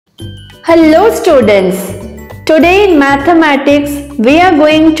Hello students, today in mathematics we are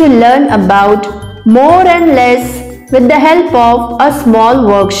going to learn about more and less with the help of a small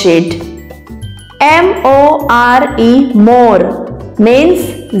worksheet. M-O-R-E more means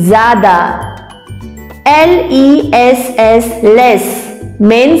ज़्यादा. L-E-S-S less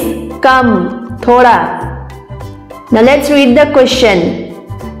means कम, थोड़ा. Now let's read the question.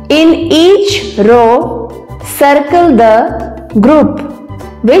 In each row, circle the group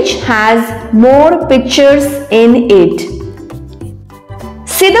which has more pictures in it.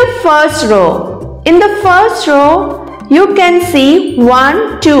 See the first row. In the first row, you can see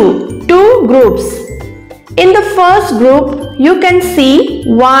two groups. In the first group, you can see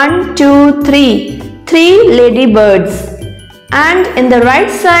three ladybirds. And in the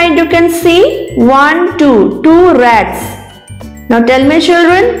right side, you can see two rats. Now tell me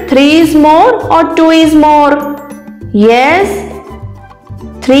children, 3 is more or 2 is more? Yes,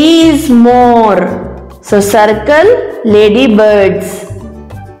 3 is more. So circle ladybirds.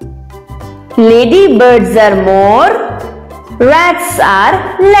 Ladybirds are more, rats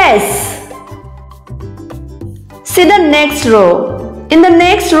are less. See the next row. In the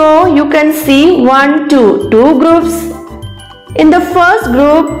next row you can see two groups. In the first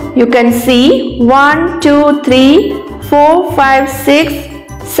group you can see 1, 2, 3, 4, 5, 6,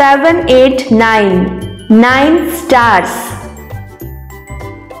 7, 8, 9 stars.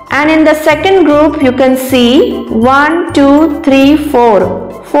 And in the second group you can see 1, 2, 3,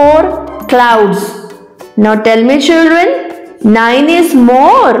 4 clouds. Now tell me children, 9 is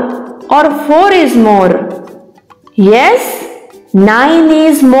more or 4 is more? Yes, 9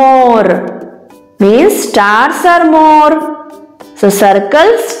 is more. Means stars are more. So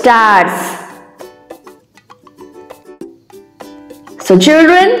circle stars. So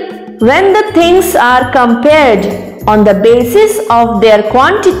children, when the things are compared on the basis of their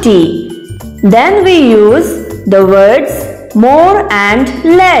quantity, then we use the words more and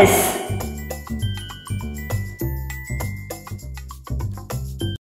less.